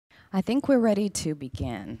I think we're ready to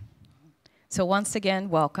begin. So once again,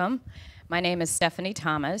 welcome. My name is Stéphanie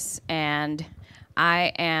Thomas, and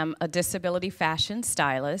I am a disability fashion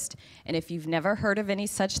stylist. And if you've never heard of any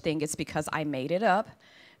such thing, it's because I made it up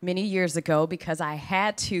many years ago because I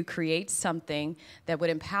had to create something that would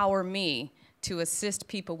empower me to assist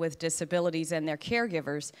people with disabilities and their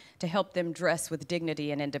caregivers to help them dress with dignity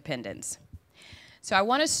and independence. So I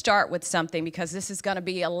want to start with something because this is going to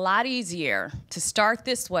be a lot easier to start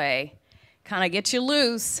this way, kind of get you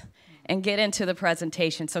loose, and get into the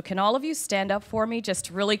presentation. So can all of you stand up for me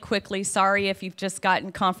just really quickly? Sorry if you've just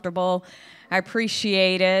gotten comfortable. I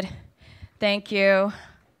appreciate it. Thank you.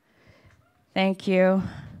 Thank you.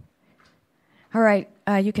 All right,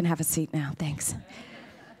 you can have a seat now. Thanks.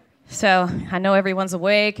 So I know everyone's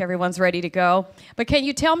awake, everyone's ready to go. But can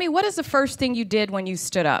you tell me, what is the first thing you did when you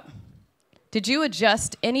stood up? Did you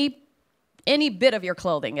adjust any bit of your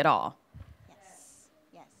clothing at all? Yes.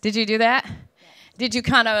 Yes. Did you do that? Yes. Did you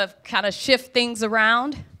kind of shift things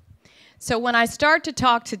around? So when I start to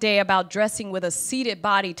talk today about dressing with a seated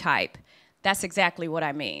body type, that's exactly what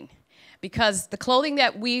I mean. Because the clothing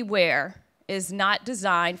that we wear is not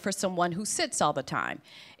designed for someone who sits all the time.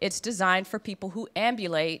 It's designed for people who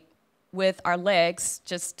ambulate with our legs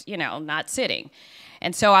just, not sitting.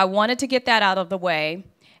 And so I wanted to get that out of the way.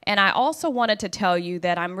 And I also wanted to tell you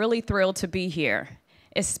that I'm really thrilled to be here,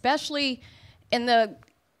 especially in the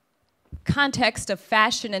context of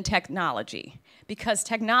fashion and technology, because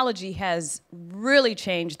technology has really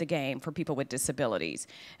changed the game for people with disabilities,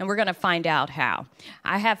 and we're going to find out how.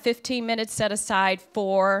 I have 15 minutes set aside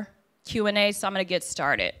for Q&A, so I'm going to get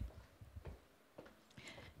started.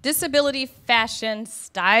 Disability fashion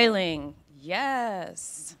styling.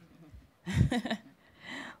 Yes.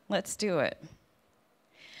 Let's do it.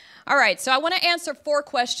 All right, so I want to answer 4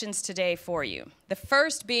 questions today for you. The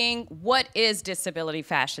first being, what is disability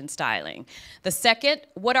fashion styling? The second,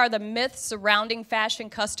 what are the myths surrounding fashion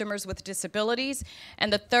customers with disabilities?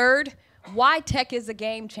 And the third, why tech is a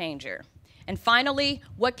game changer? And finally,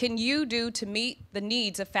 what can you do to meet the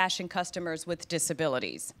needs of fashion customers with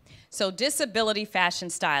disabilities? So disability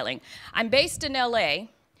fashion styling. I'm based in LA.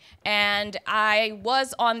 And I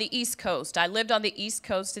was on the East Coast. I lived on the East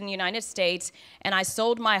Coast in the United States, and I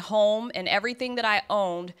sold my home and everything that I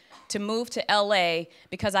owned to move to LA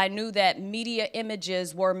because I knew that media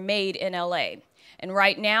images were made in LA. And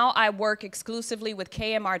right now, I work exclusively with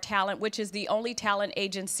KMR Talent, which is the only talent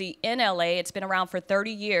agency in LA. It's been around for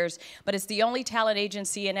 30 years, but it's the only talent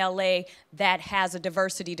agency in LA that has a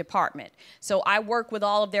diversity department. So I work with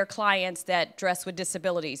all of their clients that dress with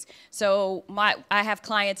disabilities. So I have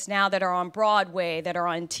clients now that are on Broadway, that are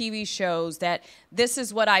on TV shows, that this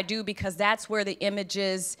is what I do because that's where the image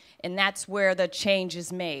is and that's where the change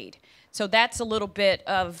is made. So that's a little bit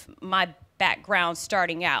of my background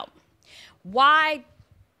starting out. Why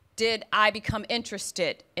did I become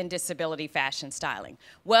interested in disability fashion styling?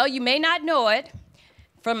 Well, you may not know it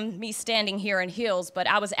from me standing here in heels, but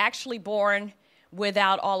I was actually born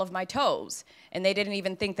without all of my toes, and they didn't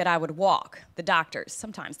even think that I would walk. The doctors,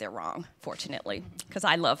 sometimes they're wrong, fortunately, because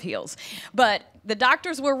I love heels. But the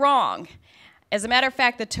doctors were wrong. As a matter of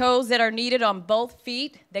fact, the toes that are needed on both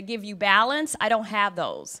feet that give you balance, I don't have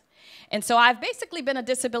those. And so I've basically been a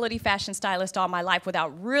disability fashion stylist all my life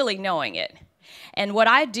without really knowing it. And what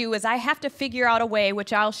I do is I have to figure out a way,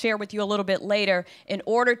 which I'll share with you a little bit later, in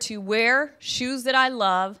order to wear shoes that I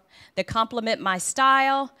love, that complement my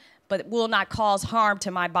style, but will not cause harm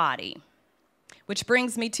to my body. Which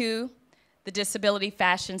brings me to the disability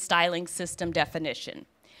fashion styling system definition.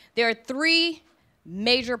 There are 3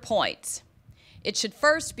 major points. It should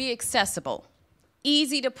first be accessible,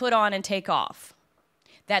 easy to put on and take off.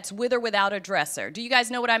 That's with or without a dresser. Do you guys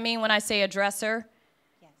know what I mean when I say a dresser?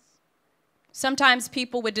 Yes. Sometimes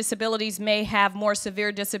people with disabilities may have more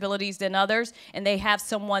severe disabilities than others, and they have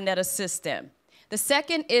someone that assists them. The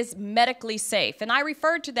second is medically safe, and I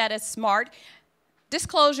referred to that as SMART.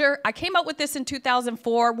 Disclosure, I came up with this in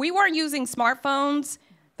 2004. We weren't using smartphones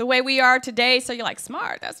the way we are today, so you're like,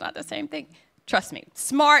 smart, that's not the same thing. Trust me,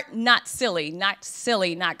 smart, not silly, not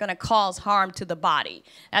going to cause harm to the body.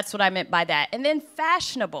 That's what I meant by that. And then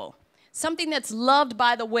fashionable, something that's loved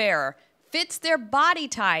by the wearer, fits their body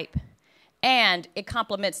type, and it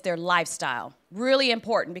complements their lifestyle. Really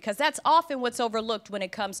important, because that's often what's overlooked when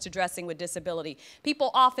it comes to dressing with disability.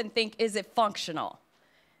 People often think, is it functional?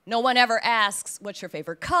 No one ever asks, what's your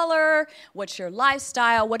favorite color? What's your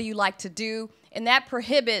lifestyle? What do you like to do? And that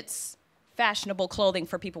prohibits fashionable clothing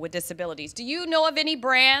for people with disabilities. Do you know of any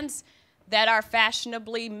brands that are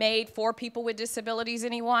fashionably made for people with disabilities?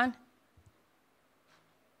 Anyone?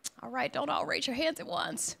 All right, don't all raise your hands at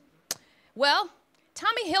once. Well,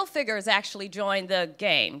 Tommy Hilfiger has actually joined the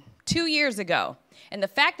game 2 years ago. And the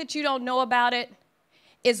fact that you don't know about it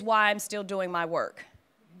is why I'm still doing my work.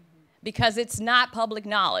 Because it's not public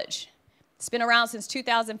knowledge. It's been around since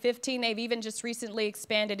 2015. They've even just recently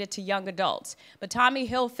expanded it to young adults. But Tommy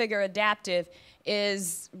Hilfiger Adaptive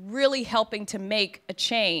is really helping to make a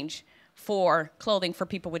change for clothing for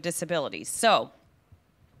people with disabilities. So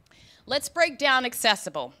let's break down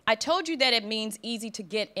accessible. I told you that it means easy to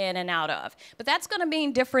get in and out of. But that's going to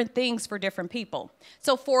mean different things for different people.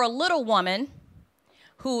 So for a little woman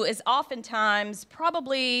who is oftentimes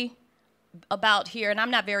probably about here, and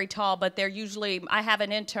I'm not very tall, but they're usually, I have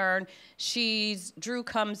an intern, Drew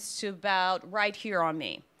comes to about right here on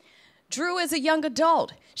me. Drew is a young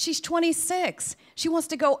adult. She's 26. She wants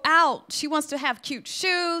to go out. She wants to have cute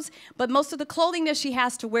shoes, but most of the clothing that she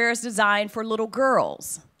has to wear is designed for little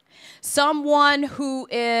girls. Someone who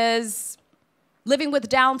is living with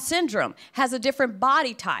Down syndrome has a different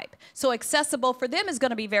body type. So accessible for them is going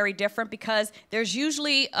to be very different because there's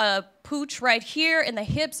usually a pooch right here and the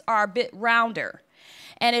hips are a bit rounder.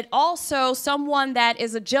 And it also, someone that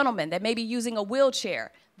is a gentleman that may be using a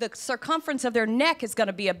wheelchair, the circumference of their neck is going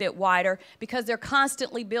to be a bit wider because they're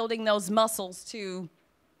constantly building those muscles to.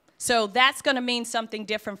 So that's going to mean something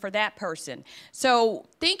different for that person. So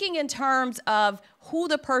thinking in terms of who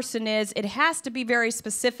the person is, it has to be very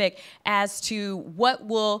specific as to what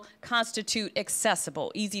will constitute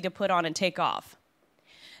accessible, easy to put on and take off.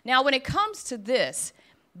 Now, when it comes to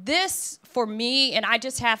this for me, and I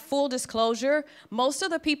just have full disclosure, most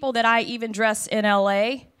of the people that I even dress in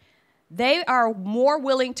LA, they are more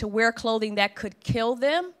willing to wear clothing that could kill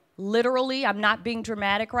them, literally, I'm not being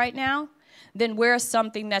dramatic right now, than wear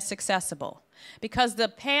something that's accessible. Because the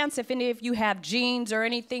pants, if any of you have jeans or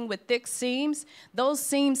anything with thick seams, those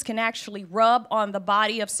seams can actually rub on the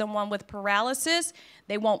body of someone with paralysis.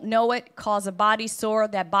 They won't know it, cause a body sore.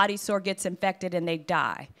 That body sore gets infected and they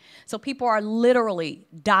die. So people are literally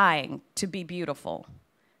dying to be beautiful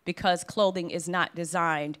because clothing is not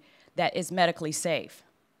designed that is medically safe.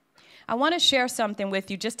 I want to share something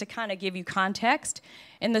with you just to kind of give you context.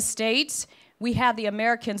 In the States, we have the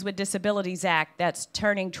Americans with Disabilities Act that's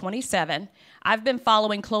turning 27. I've been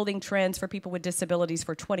following clothing trends for people with disabilities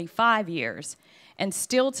for 25 years. And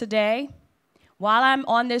still today, while I'm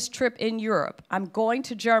on this trip in Europe, I'm going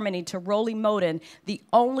to Germany to Roly Moden, the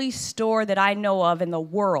only store that I know of in the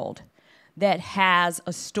world that has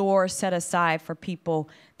a store set aside for people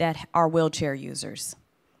that are wheelchair users.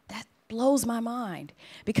 That blows my mind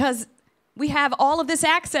because we have all of this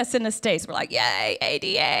access in the States. We're like, yay,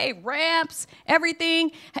 ADA, ramps,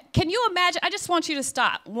 everything. Can you imagine? I just want you to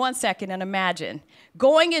stop 1 second and imagine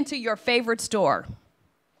going into your favorite store.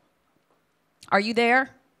 Are you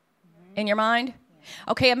there in your mind?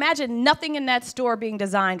 Okay, imagine nothing in that store being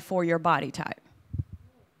designed for your body type.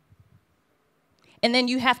 And then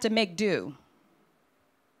you have to make do.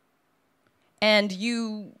 And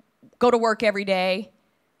you go to work every day.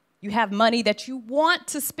 You have money that you want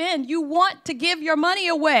to spend. You want to give your money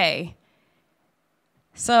away.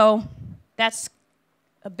 So that's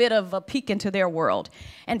a bit of a peek into their world.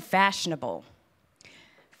 And fashionable.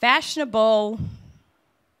 Fashionable,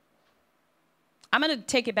 I'm going to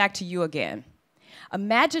take it back to you again.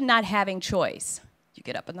 Imagine not having choice. You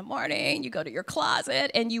get up in the morning, you go to your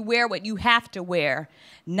closet, and you wear what you have to wear,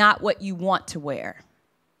 not what you want to wear.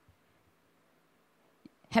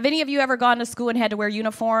 Have any of you ever gone to school and had to wear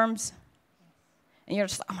uniforms? And you're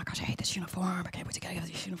just like, oh my gosh, I hate this uniform. I can't wait to get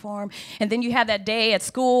this uniform. And then you have that day at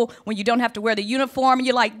school when you don't have to wear the uniform, and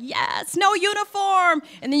you're like, yes, no uniform.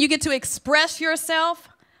 And then you get to express yourself.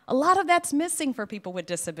 A lot of that's missing for people with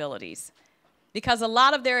disabilities because a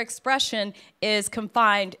lot of their expression is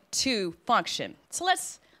confined to function. So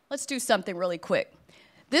let's do something really quick.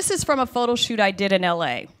 This is from a photo shoot I did in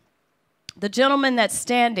LA. The gentleman that's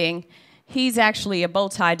standing, he's actually a bow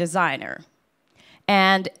tie designer.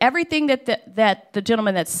 And everything that the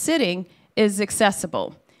gentleman that's sitting is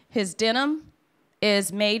accessible. His denim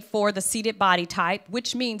is made for the seated body type,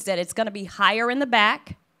 which means that it's going to be higher in the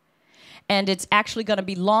back, and it's actually going to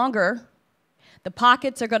be longer. The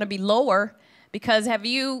pockets are going to be lower, because have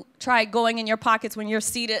you tried going in your pockets when you're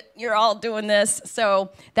seated? You're all doing this.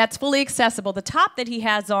 So that's fully accessible. The top that he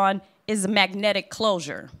has on is a magnetic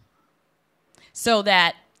closure, so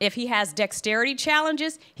that if he has dexterity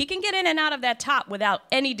challenges, he can get in and out of that top without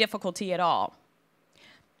any difficulty at all.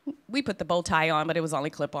 We put the bow tie on, but it was only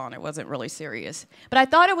clip-on. It wasn't really serious. But I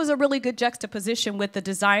thought it was a really good juxtaposition with the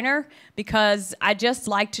designer because I just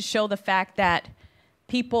like to show the fact that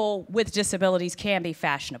people with disabilities can be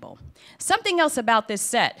fashionable. Something else about this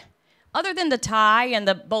set, other than the tie and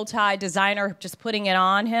the bow tie designer just putting it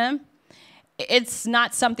on him, it's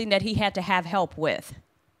not something that he had to have help with.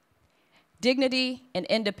 Dignity and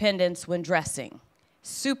independence when dressing.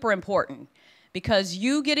 Super important. Because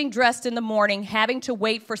you getting dressed in the morning, having to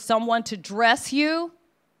wait for someone to dress you,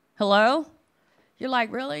 hello? You're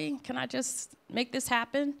like, really? Can I just make this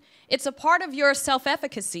happen? It's a part of your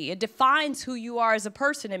self-efficacy. It defines who you are as a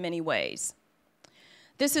person in many ways.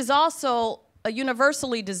 This is also a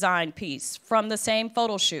universally designed piece from the same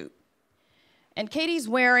photo shoot. And Katie's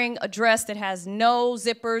wearing a dress that has no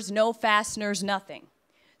zippers, no fasteners, nothing.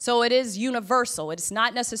 So it is universal. It's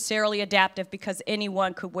not necessarily adaptive because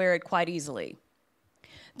anyone could wear it quite easily.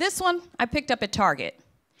 This one I picked up at Target.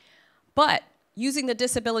 But using the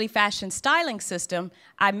disability fashion styling system,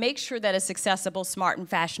 I make sure that it's accessible, smart, and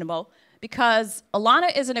fashionable because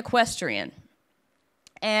Alana is an equestrian.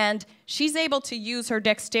 And she's able to use her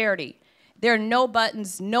dexterity. There are no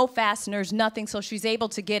buttons, no fasteners, nothing, so she's able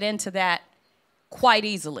to get into that quite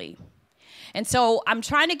easily. And so I'm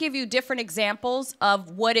trying to give you different examples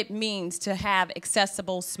of what it means to have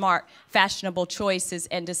accessible, smart, fashionable choices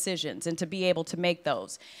and decisions and to be able to make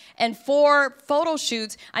those. And for photo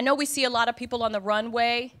shoots, I know we see a lot of people on the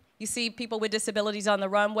runway. You see people with disabilities on the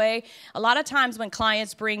runway. A lot of times when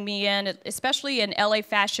clients bring me in, especially in LA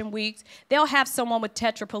Fashion Weeks, they'll have someone with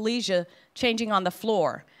tetraplegia changing on the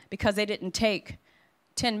floor because they didn't take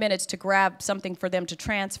 10 minutes to grab something for them to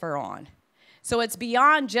transfer on. So it's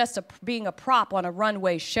beyond just being a prop on a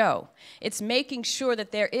runway show. It's making sure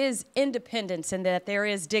that there is independence and that there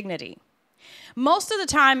is dignity. Most of the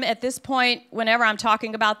time at this point, whenever I'm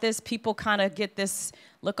talking about this, people kind of get this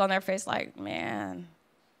look on their face like, man,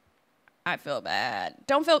 I feel bad.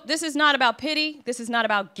 This is not about pity. This is not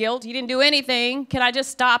about guilt. You didn't do anything. Can I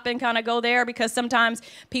just stop and kind of go there? Because sometimes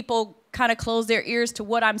people kind of close their ears to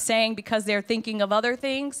what I'm saying because they're thinking of other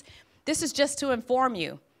things. This is just to inform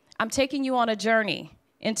you. I'm taking you on a journey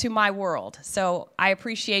into my world, so I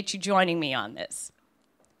appreciate you joining me on this.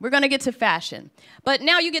 We're going to get to fashion, but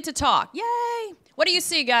now you get to talk. Yay! What do you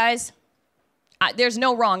see, guys? There's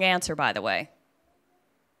no wrong answer, by the way.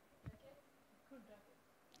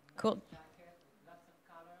 Cool.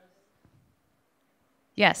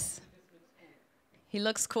 Yes. He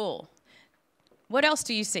looks cool. What else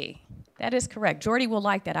do you see? That is correct. Jordy will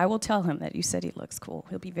like that. I will tell him that you said he looks cool.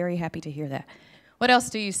 He'll be very happy to hear that. What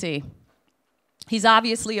else do you see? He's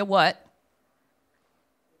obviously a what?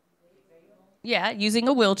 Yeah, using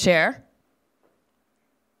a wheelchair.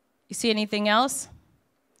 You see anything else?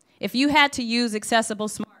 If you had to use accessible,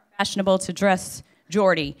 smart, fashionable to dress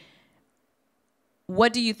Jordy,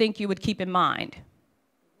 what do you think you would keep in mind?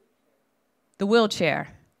 The wheelchair.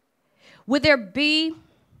 Would there be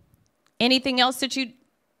anything else that you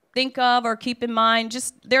think of or keep in mind?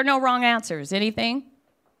 Just, there are no wrong answers. Anything?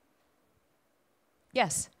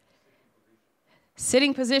 Yes.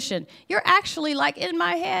 Sitting position. You're actually like in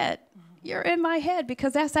my head. You're in my head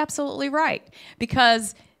because that's absolutely right.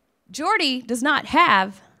 Because Jordy does not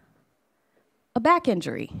have a back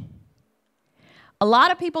injury. A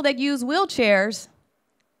lot of people that use wheelchairs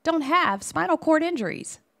don't have spinal cord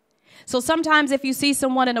injuries. So sometimes if you see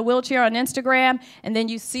someone in a wheelchair on Instagram and then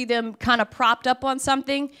you see them kind of propped up on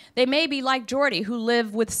something, they may be like Jordy who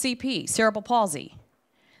live with CP, cerebral palsy.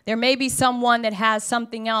 There may be someone that has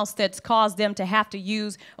something else that's caused them to have to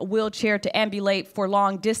use a wheelchair to ambulate for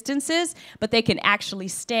long distances, but they can actually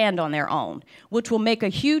stand on their own, which will make a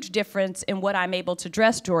huge difference in what I'm able to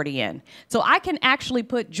dress Jordy in. So I can actually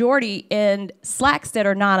put Jordy in slacks that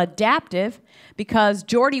are not adaptive because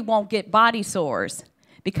Jordy won't get body sores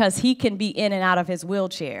because he can be in and out of his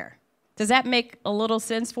wheelchair. Does that make a little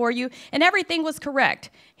sense for you? And everything was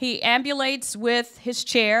correct. He ambulates with his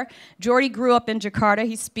chair. Jordy grew up in Jakarta.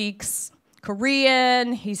 He speaks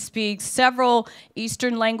Korean. He speaks several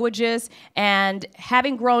Eastern languages. And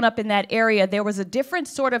having grown up in that area, there was a different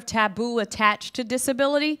sort of taboo attached to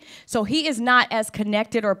disability. So he is not as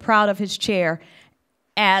connected or proud of his chair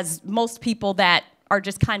as most people that are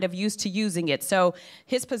just kind of used to using it. So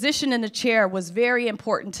his position in the chair was very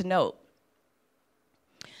important to note.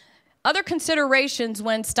 Other considerations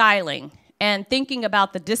when styling and thinking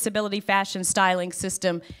about the disability fashion styling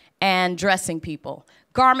system and dressing people.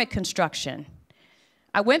 Garment construction.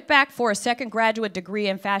 I went back for a second graduate degree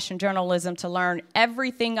in fashion journalism to learn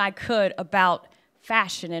everything I could about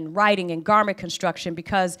fashion and writing and garment construction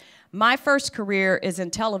because my first career is in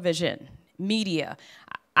television, media.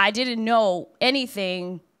 I didn't know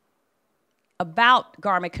anything about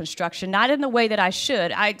garment construction, not in the way that I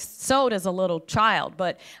should. I sewed as a little child,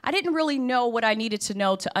 but I didn't really know what I needed to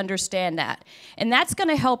know to understand that. And that's going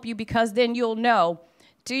to help you because then you'll know.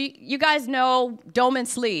 Do you guys know dome and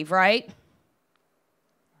sleeve, right?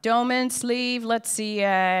 Dome and sleeve, let's see.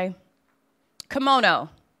 Kimono.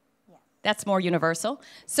 Yes. That's more universal.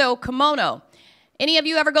 So kimono. Any of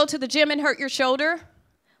you ever go to the gym and hurt your shoulder?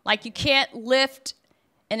 Like you can't lift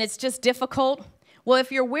and it's just difficult? Well,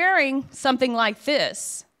 if you're wearing something like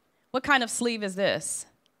this, what kind of sleeve is this?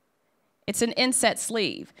 It's an inset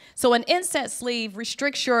sleeve. So an inset sleeve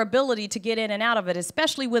restricts your ability to get in and out of it,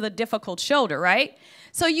 especially with a difficult shoulder, right?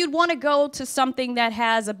 So you'd want to go to something that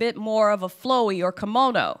has a bit more of a flowy or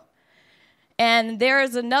kimono. And there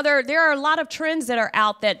are a lot of trends that are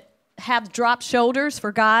out that have drop shoulders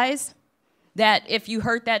for guys, that if you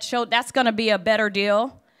hurt that shoulder, that's going to be a better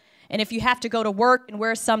deal. And if you have to go to work and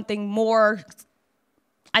wear something more,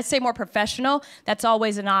 I say more professional, that's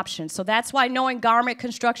always an option. So that's why knowing garment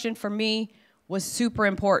construction for me was super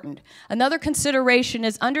important. Another consideration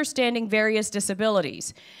is understanding various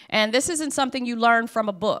disabilities. And this isn't something you learn from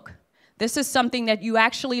a book. This is something that you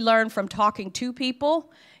actually learn from talking to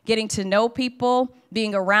people, getting to know people,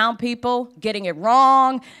 being around people, getting it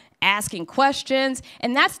wrong, asking questions.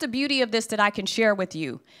 And that's the beauty of this that I can share with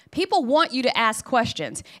you. People want you to ask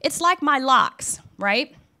questions. It's like my locks,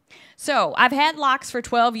 right? So I've had locks for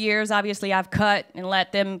 12 years. Obviously, I've cut and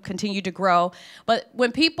let them continue to grow. But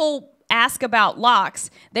when people ask about locks,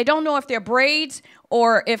 they don't know if they're braids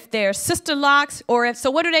or if they're sister locks or if, so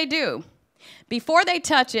what do? Before they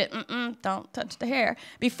touch it, don't touch the hair.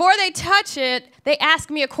 Before they touch it, they ask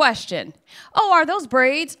me a question. Oh, are those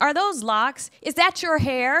braids? Are those locks? Is that your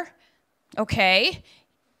hair? Okay.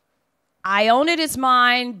 I own it, it's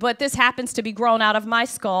mine, but this happens to be grown out of my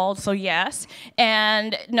skull, so yes.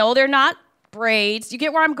 And no, they're not braids. You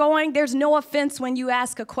get where I'm going? There's no offense when you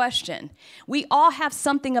ask a question. We all have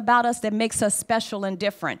something about us that makes us special and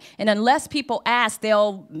different. And unless people ask,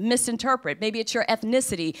 they'll misinterpret. Maybe it's your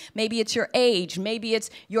ethnicity, maybe it's your age, maybe it's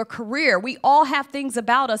your career. We all have things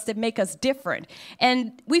about us that make us different.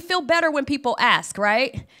 And we feel better when people ask,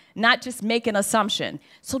 right? Not just make an assumption.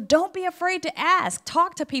 So don't be afraid to ask.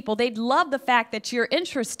 Talk to people. They'd love the fact that you're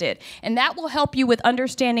interested. And that will help you with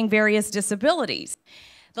understanding various disabilities.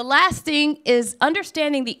 The last thing is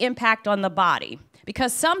understanding the impact on the body,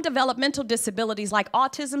 because some developmental disabilities like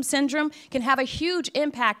autism syndrome can have a huge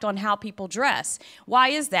impact on how people dress. Why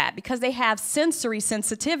is that? Because they have sensory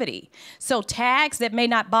sensitivity. So tags that may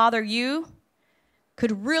not bother you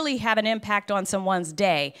could really have an impact on someone's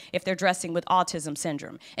day if they're dressing with autism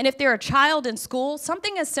syndrome. And if they're a child in school,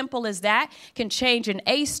 something as simple as that can change an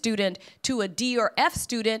A student to a D or F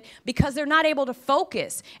student because they're not able to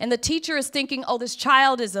focus. And the teacher is thinking, oh, this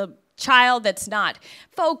child is a child that's not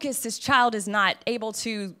focused, this child is not able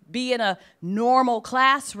to be in a normal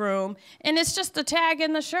classroom, and it's just the tag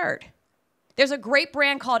in the shirt. There's a great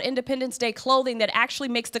brand called Independence Day clothing that actually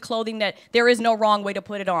makes the clothing that there is no wrong way to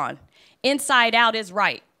put it on. Inside out is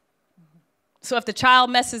right. So if the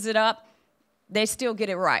child messes it up, they still get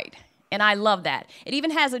it right. And I love that. It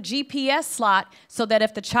even has a GPS slot so that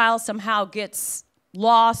if the child somehow gets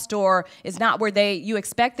lost or is not where you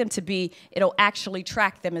expect them to be, it'll actually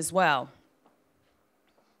track them as well.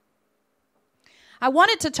 I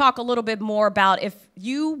wanted to talk a little bit more about if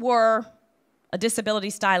you were a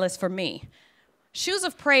disability stylist for me. Shoes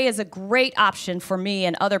of Prey is a great option for me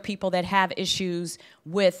and other people that have issues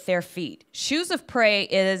with their feet. Shoes of Prey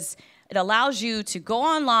it allows you to go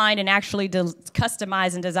online and actually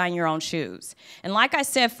customize and design your own shoes. And like I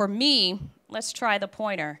said, for me, let's try the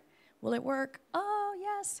pointer. Will it work? Oh,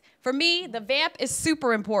 yes. For me, the vamp is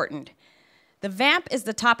super important. The vamp is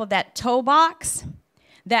the top of that toe box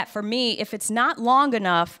that for me, if it's not long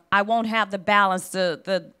enough, I won't have the balance,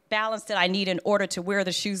 the balance that I need in order to wear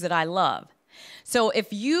the shoes that I love. So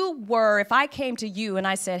if I came to you and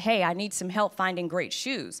I said, hey, I need some help finding great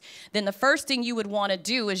shoes, then the first thing you would want to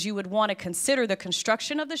do is you would want to consider the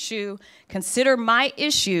construction of the shoe, consider my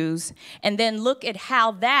issues, and then look at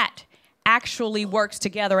how that actually works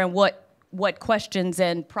together and what questions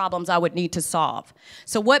and problems I would need to solve.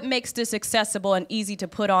 So what makes this accessible and easy to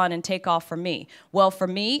put on and take off for me? Well, for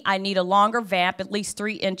me, I need a longer vamp, at least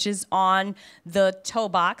 3 inches on the toe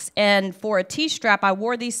box. And for a T-strap, I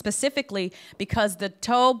wore these specifically because the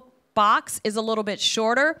toe box is a little bit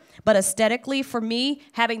shorter, but aesthetically for me,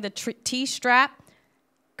 having the T-strap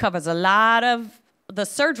covers a lot of the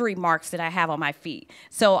surgery marks that I have on my feet.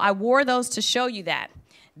 So I wore those to show you that.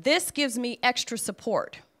 This gives me extra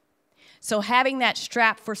support. So having that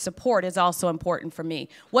strap for support is also important for me.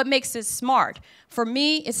 What makes this smart? For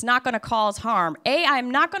me, it's not going to cause harm. A,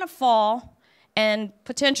 I'm not going to fall, and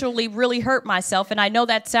potentially really hurt myself. And I know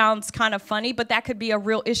that sounds kind of funny, but that could be a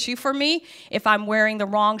real issue for me if I'm wearing the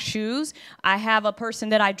wrong shoes. I have a person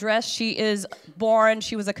that I dress. She was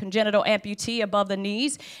a congenital amputee above the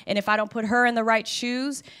knees. And if I don't put her in the right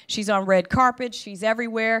shoes, she's on red carpet, she's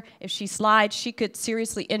everywhere. If she slides, she could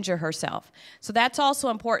seriously injure herself. So that's also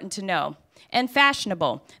important to know. And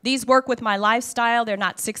fashionable. These work with my lifestyle. They're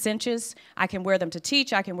not 6 inches. I can wear them to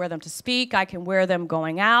teach. I can wear them to speak. I can wear them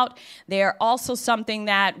going out. They're also something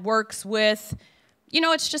that works with,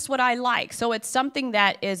 it's just what I like. So it's something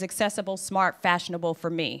that is accessible, smart, fashionable for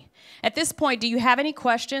me. At this point, do you have any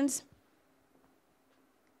questions?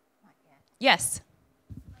 Not yet. Yes.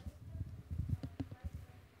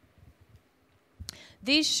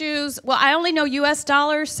 These shoes, well, I only know US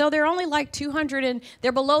dollars, so they're only like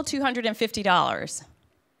they're below $250.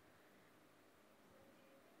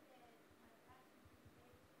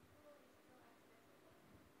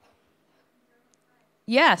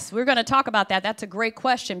 Yes, we're going to talk about that. That's a great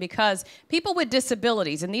question because people with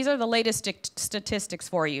disabilities, and these are the latest statistics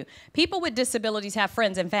for you, people with disabilities have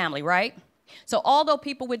friends and family, right? So although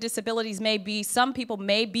people with disabilities some people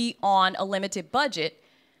may be on a limited budget,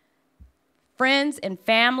 friends and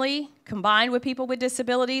family combined with people with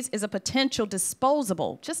disabilities is a potential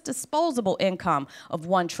disposable income of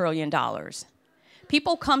 $1 trillion.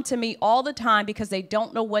 People come to me all the time because they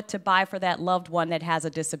don't know what to buy for that loved one that has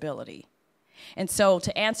a disability. And so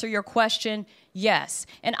to answer your question, yes.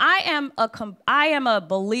 And I am a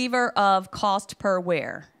believer of cost per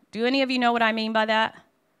wear. Do any of you know what I mean by that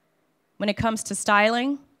when it comes to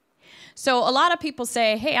styling? So a lot of people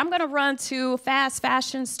say, hey, I'm going to run to a fast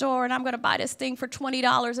fashion store and I'm going to buy this thing for $20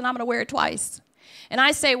 and I'm going to wear it twice. And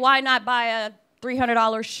I say, why not buy a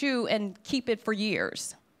 $300 shoe and keep it for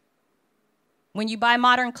years? When you buy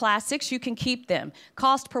modern classics, you can keep them.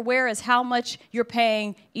 Cost per wear is how much you're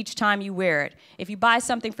paying each time you wear it. If you buy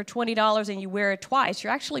something for $20 and you wear it twice,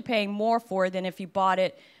 you're actually paying more for it than if you bought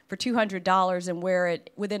it for $200 and wear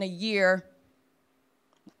it within a year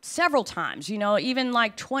several times,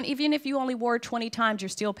 even if you only wore it 20 times, you're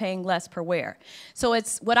still paying less per wear. So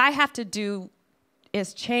what I have to do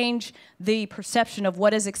is change the perception of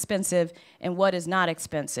what is expensive and what is not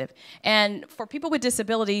expensive. And for people with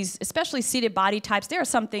disabilities, especially seated body types, there are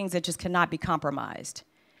some things that just cannot be compromised.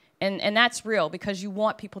 And that's real because you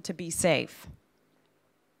want people to be safe.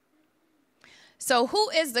 So who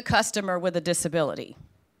is the customer with a disability?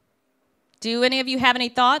 Do any of you have any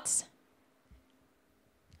thoughts?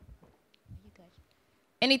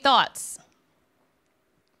 Any thoughts?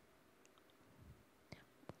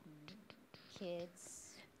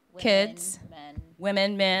 Kids,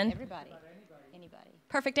 women, men. Everybody. Anybody.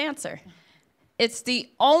 Perfect answer. It's the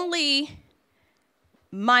only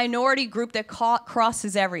minority group that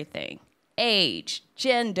crosses everything. Age,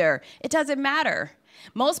 gender, it doesn't matter.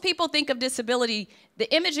 Most people think of disability,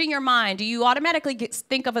 the image in your mind, do you automatically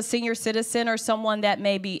think of a senior citizen or someone that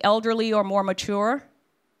may be elderly or more mature?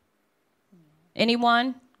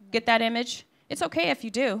 Anyone get that image? It's okay if you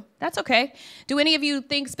do. That's okay. Do any of you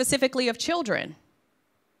think specifically of children?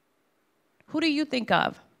 Who do you think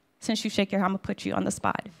of? Since you shake your head, I'm going to put you on the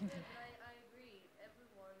spot. I agree.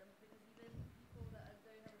 Everyone, because even people that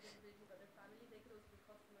don't have a disability but their family, they could also be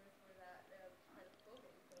customers for that kind of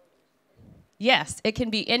clothing. So yes, it can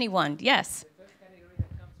be anyone. Yes. The first category that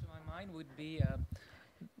comes to my mind would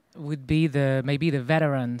be maybe the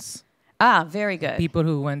veterans. Ah, very good. People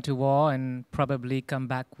who went to war and probably come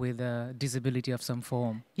back with a disability of some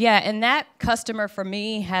form. Yeah, and that customer for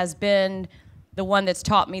me has been the one that's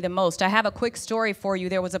taught me the most. I have a quick story for you.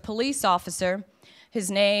 There was a police officer.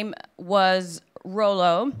 His name was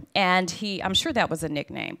Rollo, and I'm sure that was a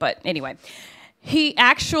nickname, but anyway. He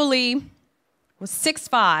actually was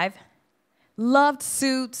 6'5", loved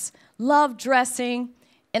suits, loved dressing.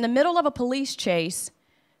 In the middle of a police chase,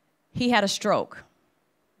 he had a stroke.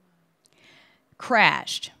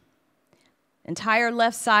 Crashed. Entire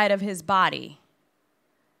left side of his body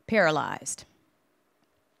paralyzed.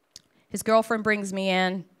 His girlfriend brings me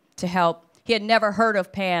in to help. He had never heard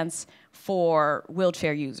of pants for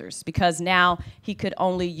wheelchair users because now he could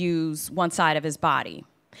only use one side of his body.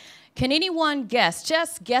 Can anyone guess,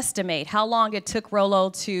 just guesstimate, how long it took Rollo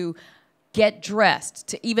to get dressed,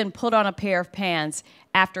 to even put on a pair of pants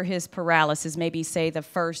after his paralysis, maybe say the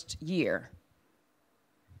first year?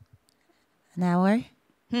 An hour?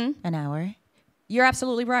 An hour. You're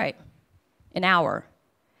absolutely right. An hour.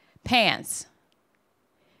 Pants.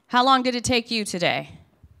 How long did it take you today?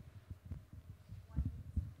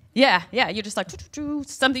 Yeah, you're just like,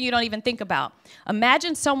 something you don't even think about.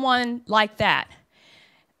 Imagine someone like that.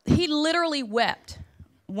 He literally wept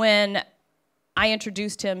when I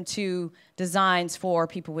introduced him to designs for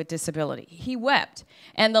people with disability. He wept.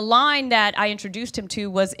 And the line that I introduced him to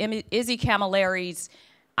was Izzy Camilleri's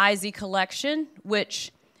IZ collection,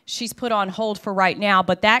 which she's put on hold for right now,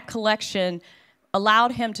 but that collection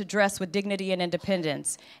allowed him to dress with dignity and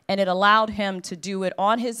independence, and it allowed him to do it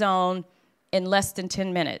on his own in less than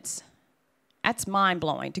 10 minutes. That's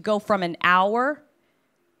mind-blowing, to go from an hour.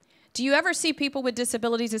 Do you ever see people with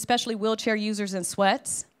disabilities, especially wheelchair users, in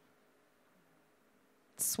sweats?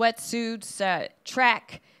 Sweatsuits,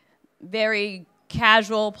 track, very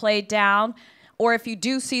casual, played down. Or if you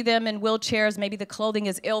do see them in wheelchairs, maybe the clothing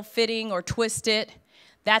is ill-fitting or twisted.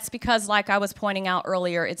 That's because, like I was pointing out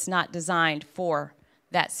earlier, it's not designed for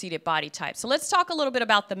that seated body type. So let's talk a little bit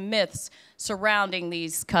about the myths surrounding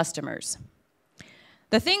these customers.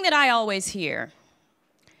 The thing that I always hear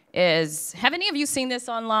is, have any of you seen this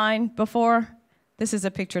online before? This is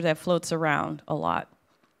a picture that floats around a lot.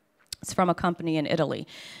 It's from a company in Italy.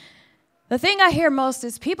 The thing I hear most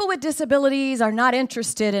is people with disabilities are not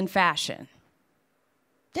interested in fashion.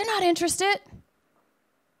 They're not interested.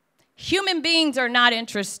 Human beings are not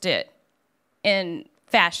interested in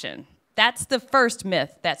fashion. That's the first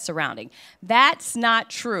myth that's surrounding. That's not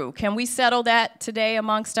true. Can we settle that today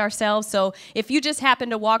amongst ourselves? So if you just happen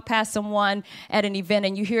to walk past someone at an event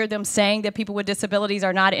and you hear them saying that people with disabilities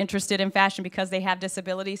are not interested in fashion because they have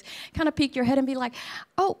disabilities, kind of peek your head and be like,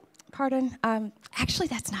 oh, pardon, actually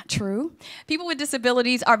that's not true. People with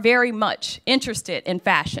disabilities are very much interested in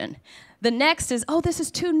fashion. The next is, oh, this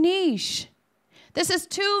is too niche. This is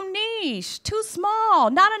too niche, too small,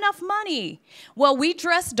 not enough money. Well, we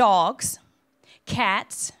dress dogs,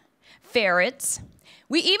 cats, ferrets.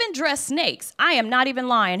 We even dress snakes. I am not even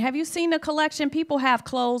lying. Have you seen the collection? People have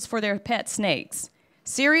clothes for their pet snakes.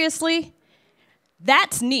 Seriously?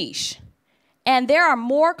 That's niche. And there are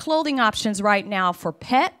more clothing options right now for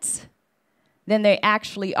pets than they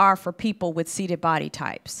actually are for people with seated body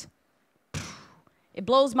types. It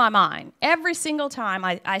blows my mind every single time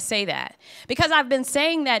I say that, because I've been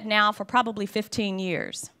saying that now for probably 15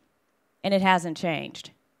 years, and it hasn't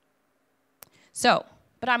changed. So,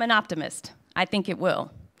 but I'm an optimist. I think it will.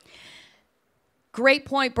 Great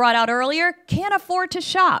point brought out earlier, can't afford to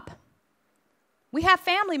shop. We have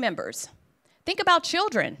family members. Think about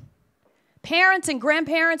children. Parents and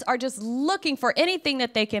grandparents are just looking for anything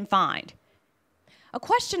that they can find. A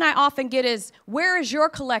question I often get is, where is your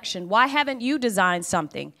collection? Why haven't you designed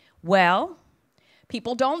something? Well,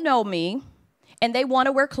 people don't know me, and they want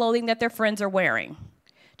to wear clothing that their friends are wearing.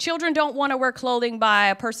 Children don't want to wear clothing by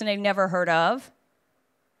a person they've never heard of.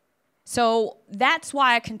 So that's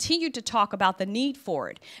why I continue to talk about the need for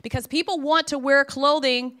it, because people want to wear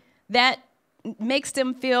clothing that makes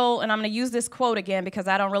them feel, and I'm going to use this quote again because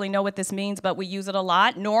I don't really know what this means, but we use it a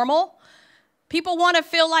lot, normal. People want to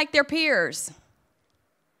feel like their peers.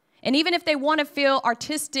 And even if they want to feel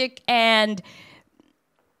artistic and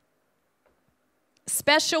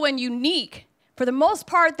special and unique, for the most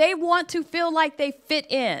part, they want to feel like they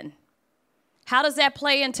fit in. How does that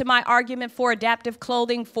play into my argument for adaptive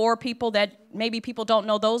clothing for people that maybe people don't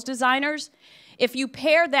know those designers? If you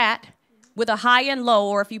pair that with a high and low,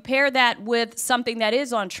 or if you pair that with something that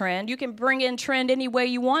is on trend, you can bring in trend any way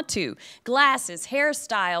you want to. Glasses,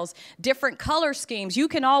 hairstyles, different color schemes, you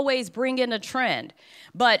can always bring in a trend.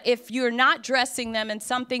 But if you're not dressing them in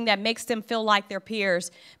something that makes them feel like their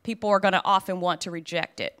peers, people are going to often want to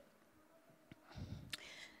reject it.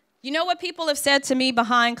 You know what people have said to me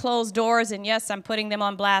behind closed doors, and yes, I'm putting them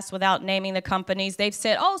on blast without naming the companies. They've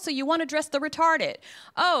said, oh, so you want to dress the retarded.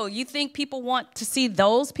 Oh, you think people want to see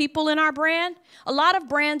those people in our brand? A lot of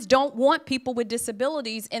brands don't want people with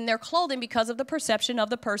disabilities in their clothing because of the perception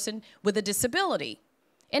of the person with a disability.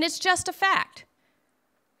 And it's just a fact.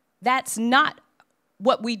 That's not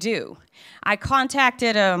what we do. I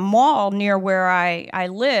contacted a mall near where I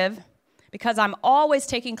live because I'm always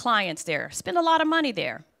taking clients there, spend a lot of money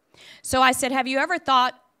there. So I said, have you ever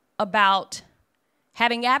thought about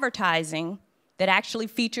having advertising that actually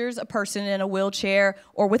features a person in a wheelchair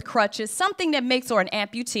or with crutches, something that makes, or an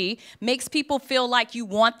amputee, makes people feel like you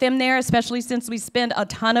want them there, especially since we spend a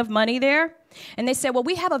ton of money there? And they said, well,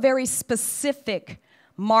 we have a very specific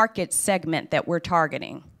market segment that we're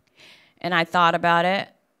targeting. And I thought about it,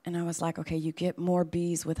 and I was like, okay, you get more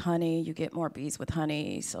bees with honey, you get more bees with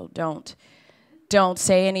honey, so don't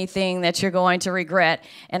say anything that you're going to regret.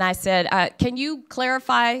 And I said, can you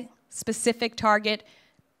clarify specific target?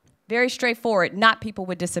 Very straightforward, not people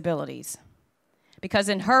with disabilities. Because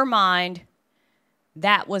in her mind,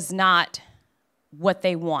 that was not what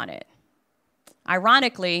they wanted.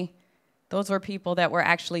 Ironically, those were people that were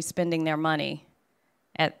actually spending their money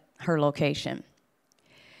at her location.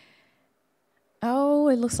 Oh,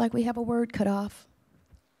 it looks like we have a word cut off.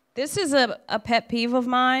 This is a pet peeve of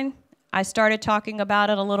mine. I started talking about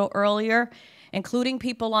it a little earlier. Including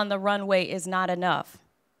people on the runway is not enough.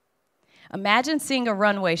 Imagine seeing a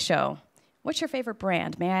runway show. What's your favorite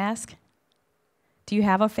brand, may I ask? Do you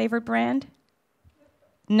have a favorite brand?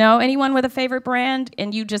 No? Anyone with a favorite brand?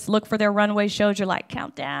 And you just look for their runway shows, you're like,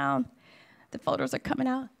 countdown. The photos are coming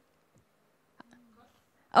out.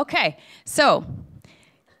 Okay, so,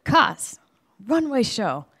 COS, runway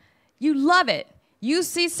show. You love it. You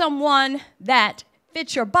see someone that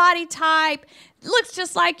fits your body type, looks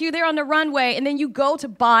just like you, they're on the runway, and then you go to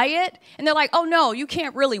buy it, and they're like, oh no, you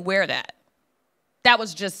can't really wear that. That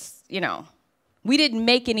was just, you know, we didn't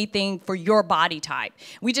make anything for your body type.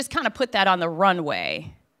 We just kind of put that on the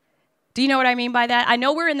runway. Do you know what I mean by that? I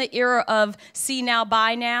know we're in the era of see now,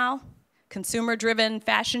 buy now, consumer-driven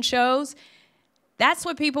fashion shows. That's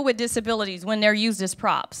what people with disabilities, when they're used as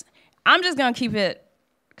props. I'm just gonna keep it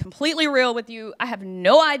completely real with you. I have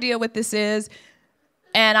no idea what this is.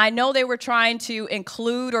 And I know they were trying to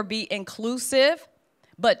include or be inclusive,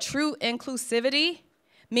 but true inclusivity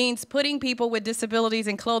means putting people with disabilities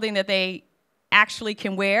in clothing that they actually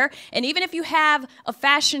can wear. And even if you have a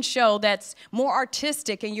fashion show that's more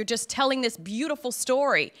artistic and you're just telling this beautiful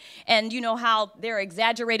story, and you know how their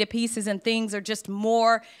exaggerated pieces and things are just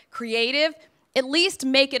more creative, at least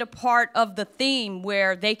make it a part of the theme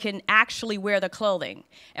where they can actually wear the clothing.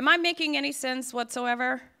 Am I making any sense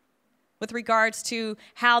whatsoever with regards to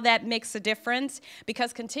how that makes a difference?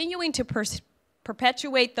 Because continuing to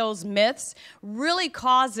perpetuate those myths really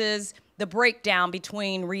causes the breakdown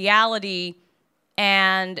between reality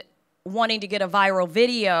and wanting to get a viral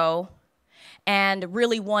video and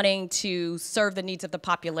really wanting to serve the needs of the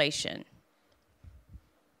population.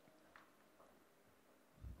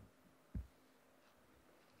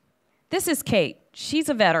 This is Kate. She's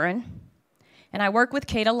a veteran, and I work with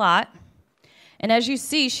Kate a lot. And as you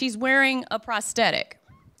see, she's wearing a prosthetic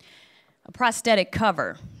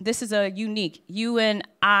cover. This is a unique, UNYQ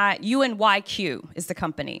is the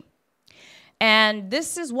company. And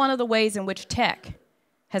this is one of the ways in which tech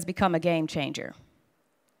has become a game changer.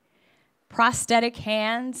 Prosthetic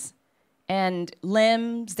hands and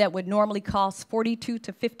limbs that would normally cost $42,000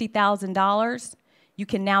 to $50,000, you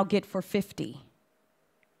can now get for $50,000.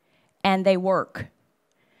 And they work.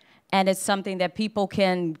 And it's something that people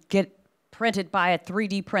can get printed by a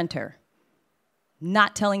 3D printer.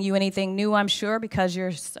 Not telling you anything new, I'm sure, because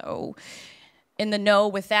you're so in the know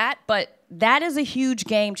with that, but that is a huge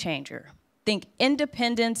game changer. Think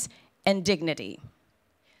independence and dignity.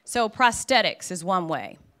 So prosthetics is one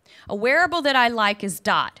way. A wearable that I like is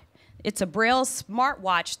Dot. It's a Braille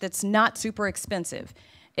smartwatch that's not super expensive.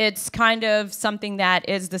 It's kind of something that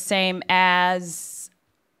is the same as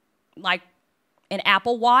like an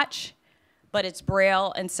Apple Watch, but it's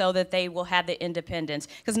Braille, and so that they will have the independence.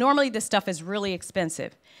 Because normally this stuff is really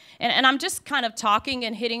expensive. And I'm just kind of talking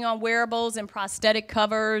and hitting on wearables and prosthetic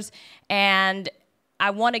covers, and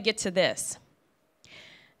I want to get to this.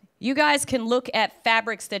 You guys can look at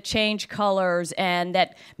fabrics that change colors and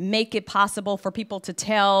that make it possible for people to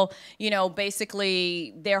tell, you know,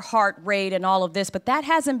 basically their heart rate and all of this, but that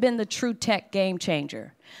hasn't been the true tech game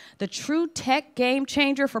changer. The true tech game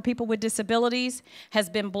changer for people with disabilities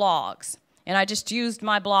has been blogs. And I just used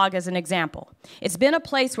my blog as an example. It's been a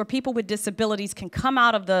place where people with disabilities can come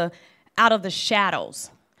out of the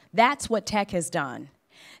shadows. That's what tech has done.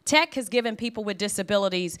 Tech has given people with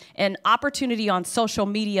disabilities an opportunity on social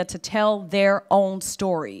media to tell their own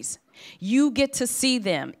stories. You get to see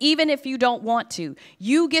them, even if you don't want to.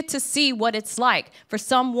 You get to see what it's like for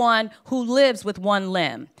someone who lives with one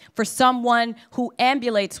limb, for someone who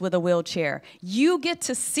ambulates with a wheelchair. You get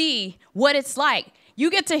to see what it's like. You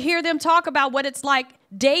get to hear them talk about what it's like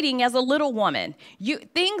dating as a little woman.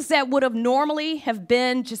 Things that would have normally have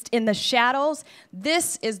been just in the shadows.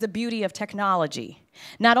 This is the beauty of technology.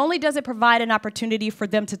 Not only does it provide an opportunity for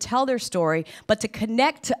them to tell their story, but to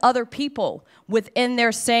connect to other people within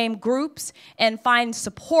their same groups and find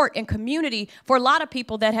support and community for a lot of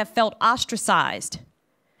people that have felt ostracized.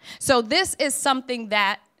 So this is something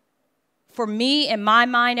that, for me, in my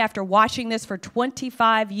mind, after watching this for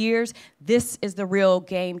 25 years, this is the real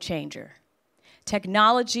game changer.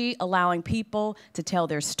 Technology allowing people to tell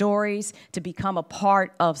their stories, to become a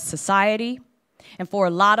part of society, and for a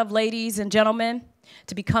lot of ladies and gentlemen,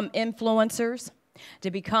 to become influencers, to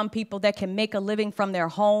become people that can make a living from their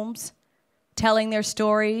homes, telling their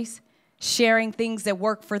stories, sharing things that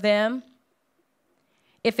work for them.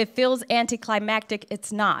 If it feels anticlimactic,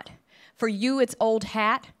 it's not. For you, it's old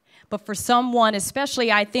hat, But for someone,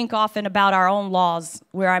 especially I think often about our own laws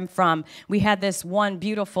where I'm from, we had this one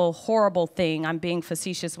beautiful, horrible thing. I'm being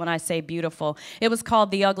facetious when I say beautiful. It was called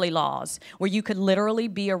the ugly laws, where you could literally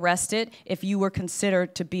be arrested if you were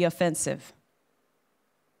considered to be offensive.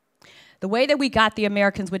 The way that we got the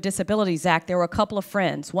Americans with Disabilities Act, there were a couple of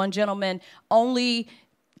friends. One gentleman only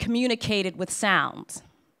communicated with sounds.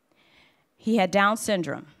 He had Down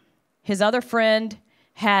syndrome. His other friend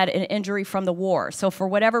had an injury from the war, so for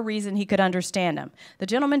whatever reason, he could understand him. The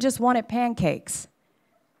gentleman just wanted pancakes.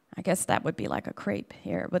 I guess that would be like a crepe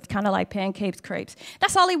here, but kind of like pancakes, crepes.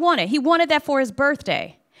 That's all he wanted. He wanted that for his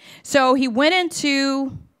birthday. So he went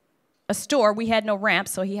into a store. We had no ramp,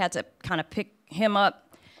 so he had to kind of pick him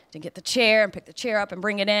up to get the chair and pick the chair up and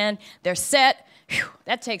bring it in. They're set. Whew,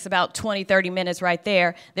 that takes about 20, 30 minutes right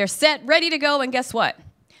there. They're set, ready to go, and guess what?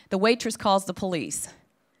 The waitress calls the police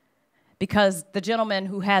because the gentleman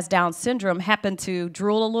who has Down syndrome happened to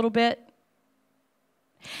drool a little bit.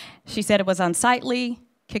 She said it was unsightly,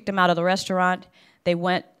 kicked him out of the restaurant. They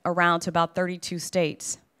went around to about 32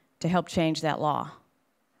 states to help change that law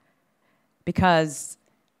because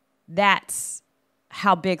that's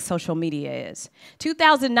how big social media is.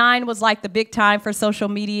 2009 was like the big time for social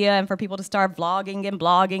media and for people to start vlogging and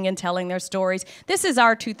blogging and telling their stories. This is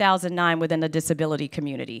our 2009 within the disability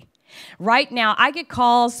community. Right now, I get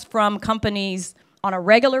calls from companies on a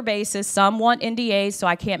regular basis. Some want NDAs, so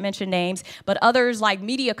I can't mention names, but others, like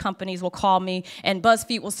media companies, will call me, and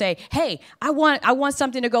BuzzFeed will say, hey, I want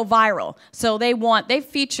something to go viral. So they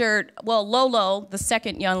featured, well, Lolo, the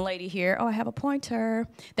second young lady here, oh, I have a pointer.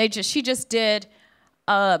 She just did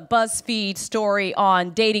a BuzzFeed story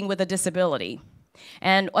on dating with a disability.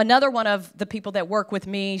 And another one of the people that work with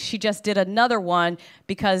me, she just did another one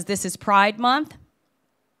because this is Pride Month.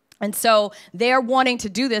 And so they're wanting to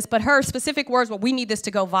do this, but her specific words were, we need this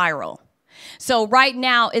to go viral. So right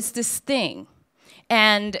now, it's this thing.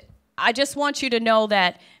 And I just want you to know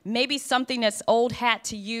that maybe something that's old hat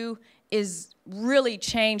to you is really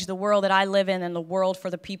changed the world that I live in and the world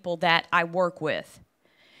for the people that I work with.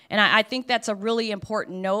 And I think that's a really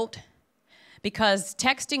important note because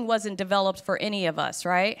texting wasn't developed for any of us,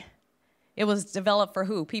 right? It was developed for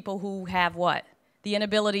who? People who have what? The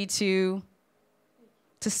inability to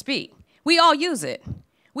speak. We all use it.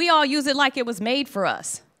 We all use it like it was made for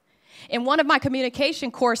us. In one of my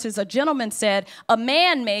communication courses, a gentleman said, a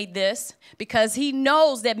man made this because he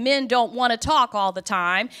knows that men don't want to talk all the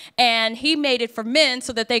time, and he made it for men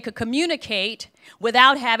so that they could communicate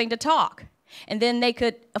without having to talk. And then they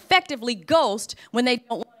could effectively ghost when they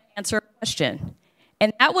don't want to answer a question.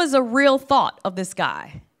 And that was a real thought of this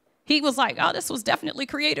guy. He was like, oh, this was definitely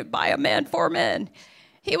created by a man for men.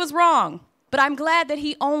 He was wrong. But I'm glad that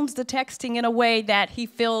he owns the texting in a way that he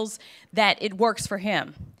feels that it works for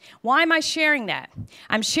him. Why am I sharing that?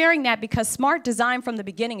 I'm sharing that because smart design from the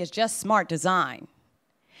beginning is just smart design.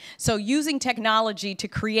 So using technology to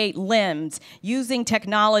create limbs, using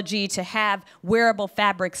technology to have wearable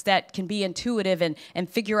fabrics that can be intuitive and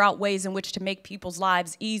figure out ways in which to make people's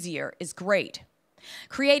lives easier is great.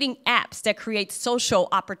 Creating apps that create social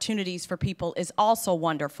opportunities for people is also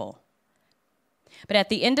wonderful. But at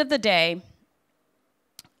the end of the day,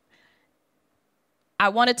 I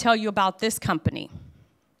want to tell you about this company.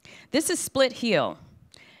 This is Split Heel.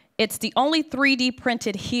 It's the only 3D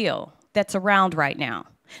printed heel that's around right now.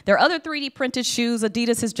 There are other 3D printed shoes.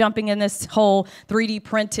 Adidas is jumping in this whole 3D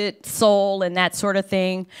printed sole and that sort of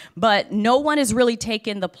thing. But no one has really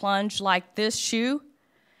taken the plunge like this shoe.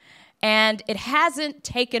 And it hasn't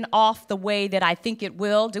taken off the way that I think it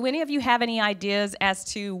will. Do any of you have any ideas as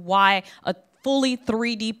to why a fully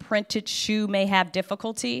 3D printed shoe may have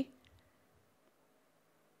difficulty?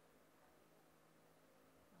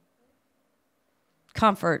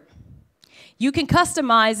 Comfort. You can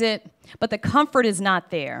customize it, but the comfort is not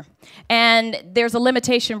there. And there's a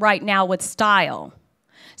limitation right now with style.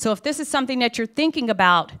 So if this is something that you're thinking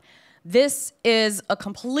about, this is a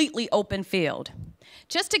completely open field.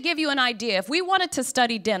 Just to give you an idea, if we wanted to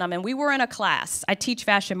study denim and we were in a class, I teach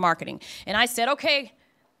fashion marketing, and I said, okay,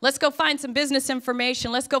 let's go find some business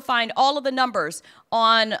information. Let's go find all of the numbers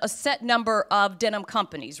on a set number of denim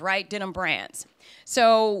companies, right? Denim brands.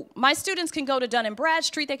 So my students can go to Dun &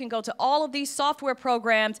 Bradstreet, they can go to all of these software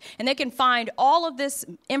programs, and they can find all of this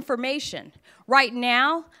information. Right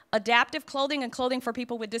now, adaptive clothing and clothing for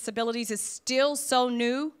people with disabilities is still so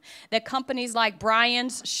new that companies like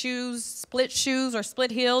Brian's Shoes, or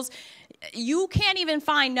Split Heels, you can't even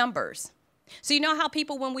find numbers. So you know how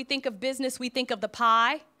people, when we think of business, we think of the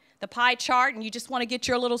pie chart, and you just want to get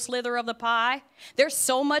your little slither of the pie? There's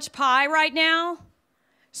so much pie right now.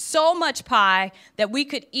 So much pie that we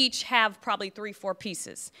could each have probably 3-4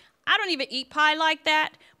 pieces. I don't even eat pie like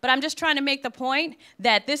that, but I'm just trying to make the point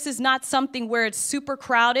that this is not something where it's super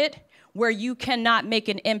crowded, where you cannot make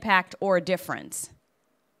an impact or a difference.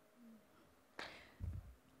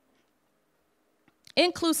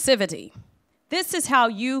 Inclusivity. This is how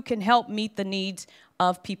you can help meet the needs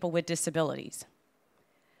of people with disabilities.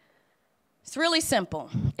 It's really simple.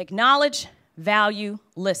 Acknowledge, value,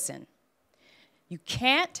 listen. You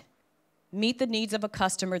can't meet the needs of a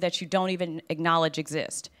customer that you don't even acknowledge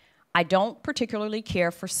exist. I don't particularly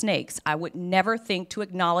care for snakes. I would never think to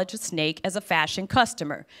acknowledge a snake as a fashion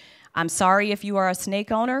customer. I'm sorry if you are a snake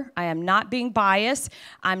owner. I am not being biased.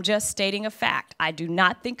 I'm just stating a fact. I do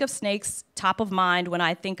not think of snakes top of mind when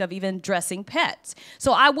I think of even dressing pets.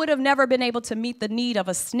 So I would have never been able to meet the need of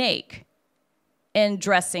a snake in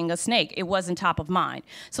dressing a snake. It wasn't top of mind.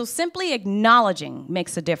 So simply acknowledging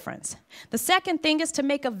makes a difference. The second thing is to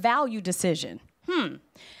make a value decision.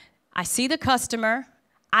 I see the customer.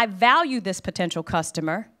 I value this potential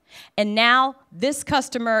customer. And now this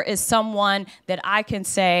customer is someone that I can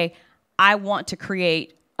say, I want to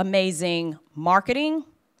create amazing marketing,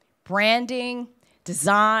 branding,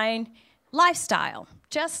 design, lifestyle,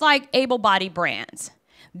 just like able-bodied brands.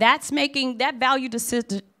 That's making that value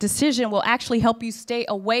decision will actually help you stay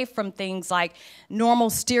away from things like normal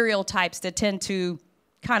stereotypes that tend to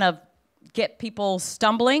kind of get people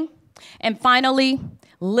stumbling. And finally,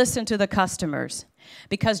 listen to the customers.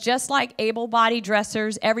 Because just like able-bodied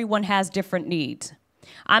dressers, everyone has different needs.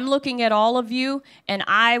 I'm looking at all of you, and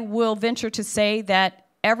I will venture to say that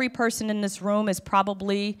every person in this room is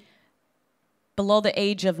probably below the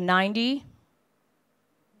age of 90.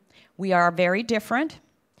 We are very different.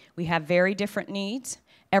 We have very different needs.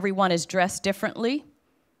 Everyone is dressed differently.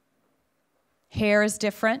 Hair is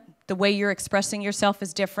different. The way you're expressing yourself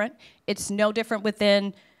is different. It's no different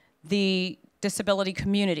within the disability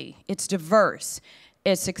community. It's diverse.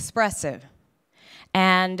 It's expressive.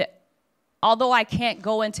 And although I can't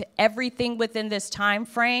go into everything within this time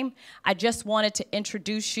frame, I just wanted to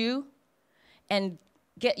introduce you and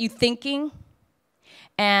get you thinking.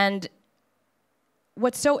 And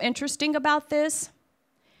what's so interesting about this,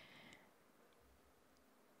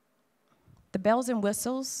 the bells and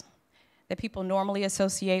whistles that people normally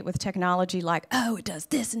associate with technology, like, oh, it does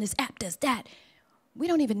this and this app does that. We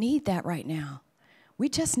don't even need that right now. We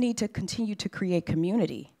just need to continue to create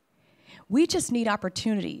community. We just need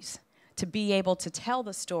opportunities to be able to tell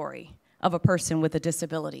the story of a person with a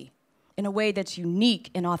disability in a way that's unique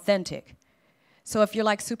and authentic. So if you're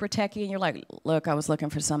like super techie and you're like, look, I was looking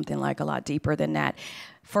for something like a lot deeper than that.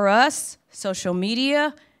 For us, social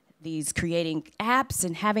media, these creating apps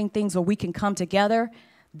and having things where we can come together,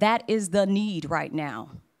 that is the need right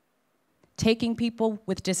now. Taking people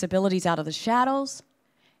with disabilities out of the shadows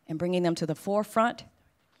and bringing them to the forefront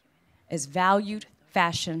as valued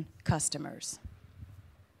fashion customers.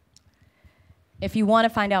 If you want to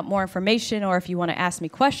find out more information, or if you want to ask me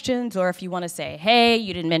questions, or if you want to say, hey,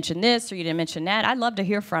 you didn't mention this or you didn't mention that, I'd love to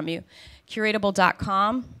hear from you.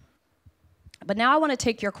 Cur8able.com. But now I want to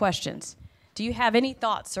take your questions. Do you have any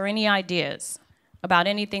thoughts or any ideas about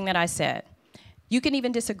anything that I said? You can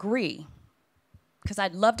even disagree, because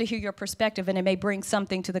I'd love to hear your perspective, and it may bring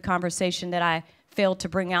something to the conversation that I failed to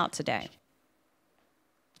bring out today.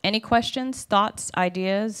 Any questions, thoughts,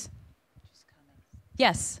 ideas?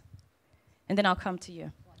 Yes, and then I'll come to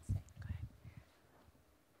you.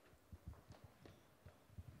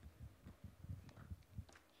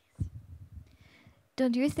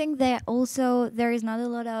 Don't you think that also there is not a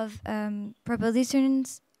lot of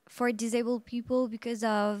propositions for disabled people because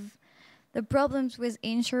of the problems with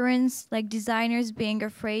insurance, like designers being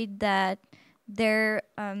afraid that their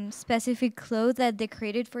specific clothes that they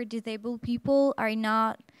created for disabled people are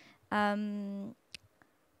not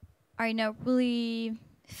really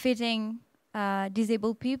fitting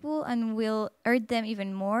disabled people and will hurt them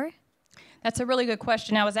even more? That's a really good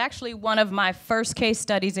question. That was actually one of my first case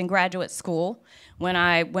studies in graduate school when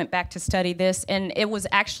I went back to study this. And it was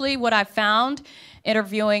actually what I found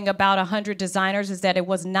interviewing about 100 designers is that it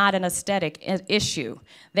was not an aesthetic issue.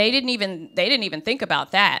 They didn't even think about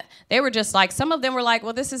that. They were just like, some of them were like,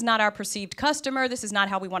 well, this is not our perceived customer. This is not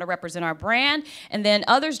how we want to represent our brand. And then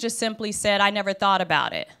others just simply said, I never thought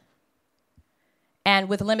about it. And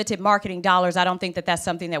with limited marketing dollars, I don't think that that's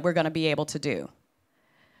something that we're going to be able to do.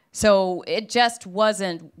 So it just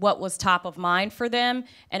wasn't what was top of mind for them,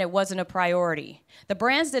 and it wasn't a priority. The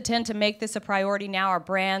brands that tend to make this a priority now are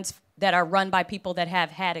brands that are run by people that have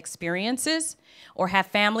had experiences or have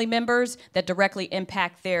family members that directly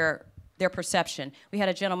impact their perception. We had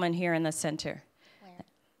a gentleman here in the center. Where?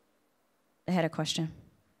 I had a question.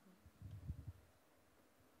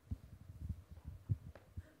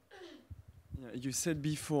 Yeah, you said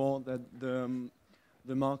before that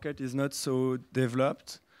the market is not so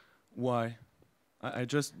developed. Why? I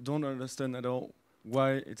just don't understand at all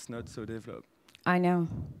why it's not so developed. I know.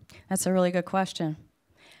 That's a really good question.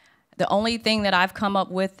 The only thing that I've come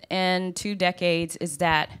up with in 2 decades is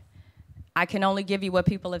that I can only give you what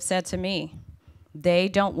people have said to me. They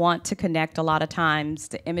don't want to connect a lot of times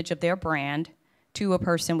the image of their brand to a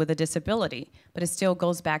person with a disability, but it still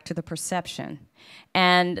goes back to the perception.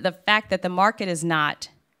 And the fact that the market is not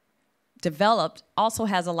developed also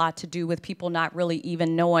has a lot to do with people not really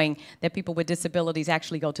even knowing that people with disabilities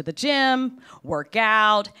actually go to the gym, work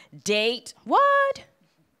out, date, what?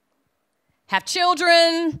 Have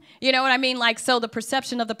children, you know what I mean? Like, so the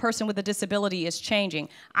perception of the person with a disability is changing.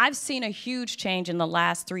 I've seen a huge change in the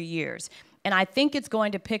last 3 years, and I think it's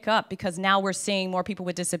going to pick up because now we're seeing more people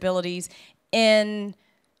with disabilities in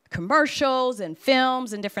commercials and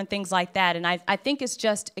films and different things like that, and I think it's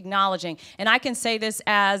just acknowledging. And I can say this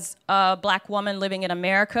as a Black woman living in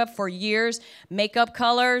America for years, makeup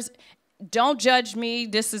colors, don't judge me,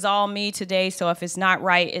 this is all me today, so if it's not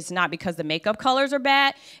right, it's not because the makeup colors are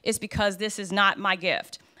bad, it's because this is not my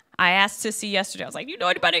gift. I asked Sissy yesterday, I was like, you know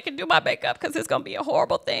anybody that can do my makeup? Because it's gonna be a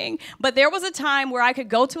horrible thing. But there was a time where I could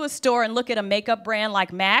go to a store and look at a makeup brand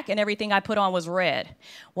like MAC and everything I put on was red.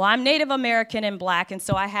 Well, I'm Native American and Black, and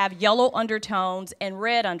so I have yellow undertones and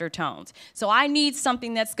red undertones. So I need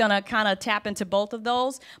something that's gonna kind of tap into both of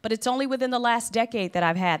those, but it's only within the last decade that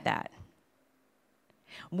I've had that.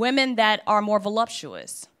 Women that are more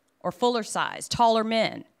voluptuous or fuller size, taller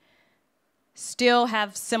men, still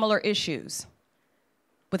have similar issues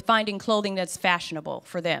with finding clothing that's fashionable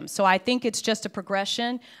for them. So I think it's just a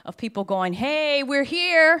progression of people going, hey, we're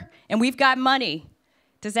here and we've got money.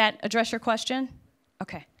 Does that address your question?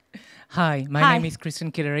 Okay. Hi, my name is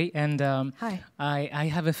Christian Killery, and Hi. I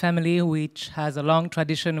have a family which has a long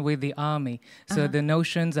tradition with the army. So the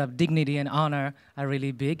notions of dignity and honor are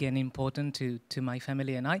really big and important to my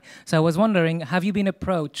family and I. So I was wondering, have you been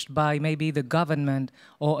approached by maybe the government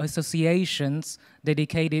or associations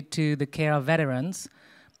dedicated to the care of veterans,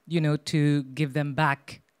 you know, to give them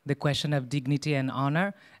back the question of dignity and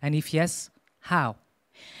honor? And if yes, how?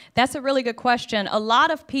 That's a really good question. A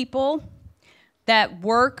lot of people that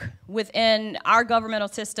work within our governmental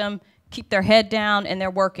system keep their head down and they're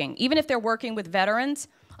working. Even if they're working with veterans,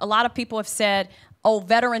 a lot of people have said, oh,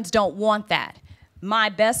 veterans don't want that. My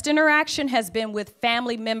best interaction has been with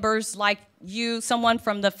family members like you, someone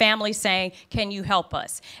from the family saying, can you help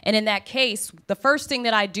us? And in that case, the first thing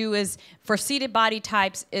that I do is, for seated body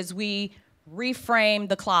types, is we reframe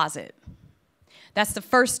the closet. That's the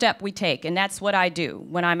first step we take, and that's what I do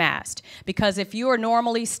when I'm asked. Because if you are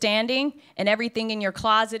normally standing and everything in your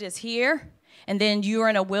closet is here, and then you're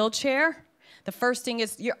in a wheelchair, the first thing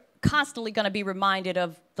is you're constantly going to be reminded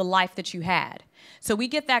of the life that you had. So we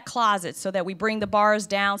get that closet so that we bring the bars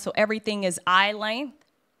down so everything is eye length.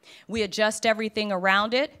 We adjust everything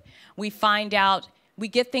around it. We find out, we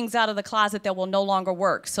get things out of the closet that will no longer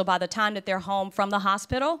work. So by the time that they're home from the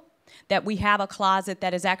hospital, that we have a closet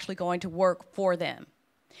that is actually going to work for them.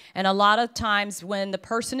 And a lot of times when the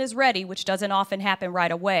person is ready, which doesn't often happen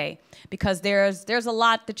right away, because there's a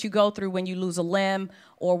lot that you go through when you lose a limb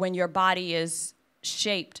or when your body is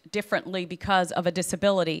shaped differently because of a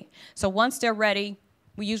disability. So once they're ready,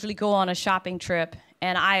 we usually go on a shopping trip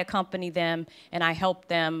and I accompany them and I help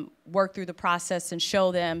them work through the process and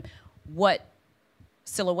show them what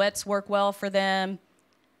silhouettes work well for them,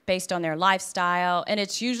 based on their lifestyle, and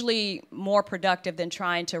it's usually more productive than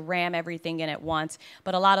trying to ram everything in at once.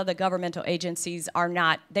 But a lot of the governmental agencies are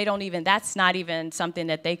not, they don't even, that's not even something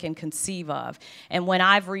that they can conceive of. And when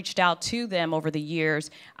I've reached out to them over the years,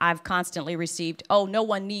 I've constantly received, oh, no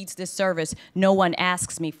one needs this service, no one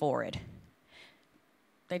asks me for it.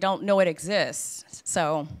 They don't know it exists.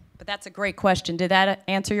 So, but that's a great question. Did that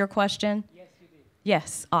answer your question? Yes, you did.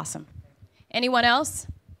 Yes, awesome. Anyone else?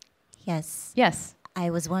 Yes. Yes. I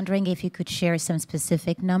was wondering if you could share some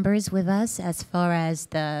specific numbers with us as far as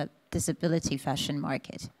the disability fashion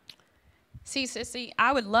market. See, Sissy,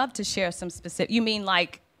 I would love to share some specific, you mean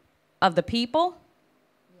like of the people?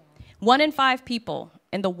 Yeah. 1 in 5 people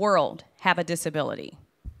in the world have a disability.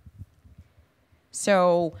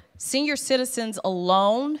 So senior citizens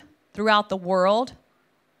alone throughout the world,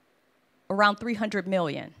 around 300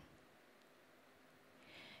 million.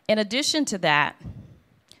 In addition to that,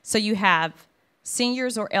 so you have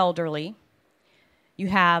seniors or elderly, you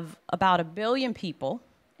have about 1 billion people,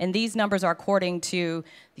 and these numbers are according to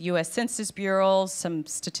the US Census Bureau, some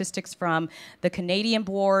statistics from the Canadian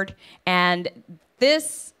Board, and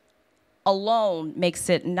this alone makes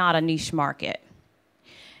it not a niche market.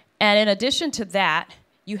 And in addition to that,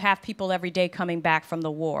 you have people every day coming back from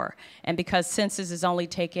the war. And because census is only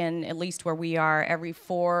taken, at least where we are, every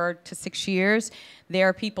 4 to 6 years, there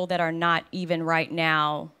are people that are not even right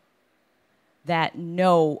now that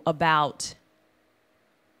know about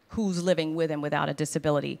who's living with and without a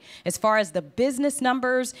disability. As far as the business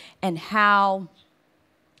numbers and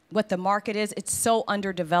what the market is, it's so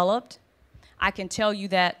underdeveloped. I can tell you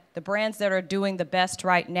that the brands that are doing the best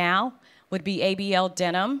right now would be ABL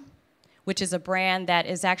Denim, which is a brand that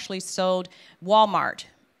is actually sold Walmart.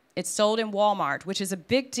 It's sold in Walmart, which is a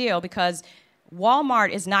big deal because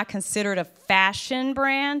Walmart is not considered a fashion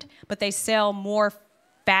brand, but they sell more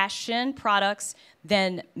fashion products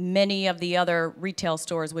than many of the other retail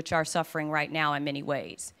stores, which are suffering right now in many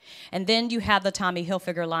ways. And then you have the Tommy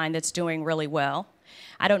Hilfiger line that's doing really well.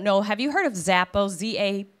 I don't know, have you heard of Zappos,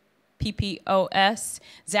 Z-A-P-P-O-S?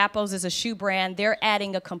 Zappos is a shoe brand. They're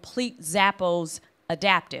adding a complete Zappos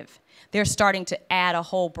adaptive. They're starting to add a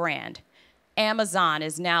whole brand. Amazon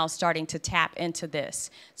is now starting to tap into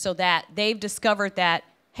this so that they've discovered that,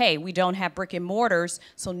 hey, we don't have brick and mortars,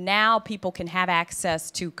 so now people can have access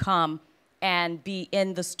to come and be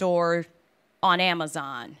in the store on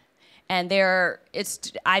Amazon. And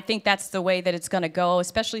I think that's the way that it's going to go,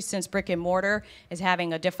 especially since brick and mortar is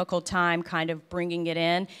having a difficult time kind of bringing it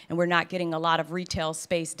in, and we're not getting a lot of retail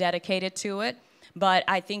space dedicated to it. But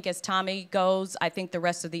I think as Tommy goes, I think the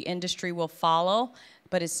rest of the industry will follow,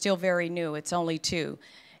 but it's still very new. It's only 2.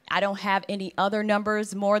 I don't have any other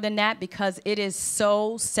numbers more than that because it is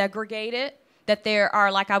so segregated that there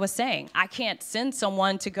are, like I was saying, I can't send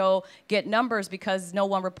someone to go get numbers because no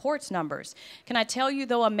one reports numbers. Can I tell you,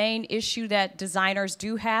 though, a main issue that designers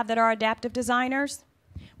do have that are adaptive designers?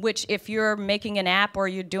 Which if you're making an app or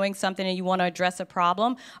you're doing something and you want to address a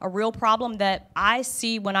real problem that I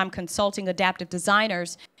see when I'm consulting adaptive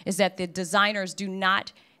designers is that the designers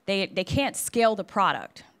they can't scale the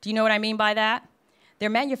product. Do you know what I mean by that? Their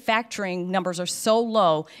manufacturing numbers are so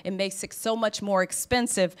low, it makes it so much more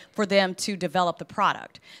expensive for them to develop the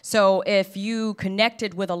product. So if you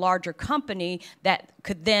connected with a larger company that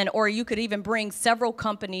could then, or you could even bring several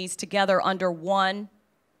companies together under one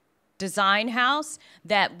design house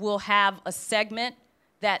that will have a segment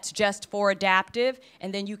that's just for adaptive,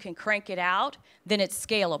 and then you can crank it out, then it's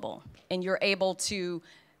scalable. And you're able to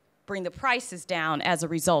bring the prices down as a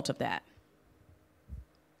result of that.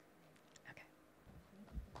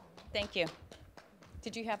 Thank you.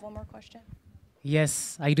 Did you have one more question?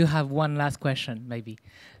 Yes, I do have one last question, maybe.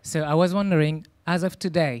 So I was wondering, as of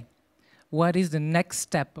today, what is the next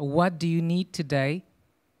step? What do you need today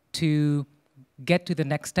to get to the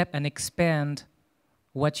next step and expand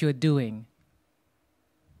what you're doing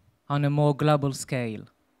on a more global scale?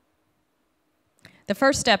 The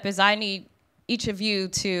first step is I need each of you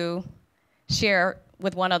to share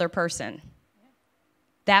with one other person.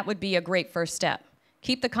 That would be a great first step.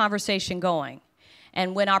 Keep the conversation going.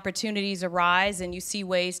 And when opportunities arise and you see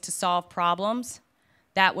ways to solve problems,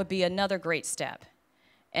 that would be another great step.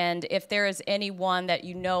 And if there is anyone that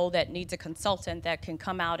you know that needs a consultant that can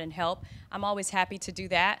come out and help, I'm always happy to do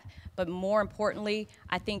that. But more importantly,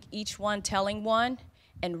 I think each one telling one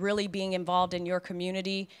and really being involved in your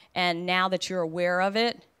community, and now that you're aware of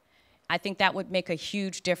it, I think that would make a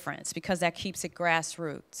huge difference because that keeps it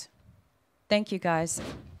grassroots. Thank you, guys.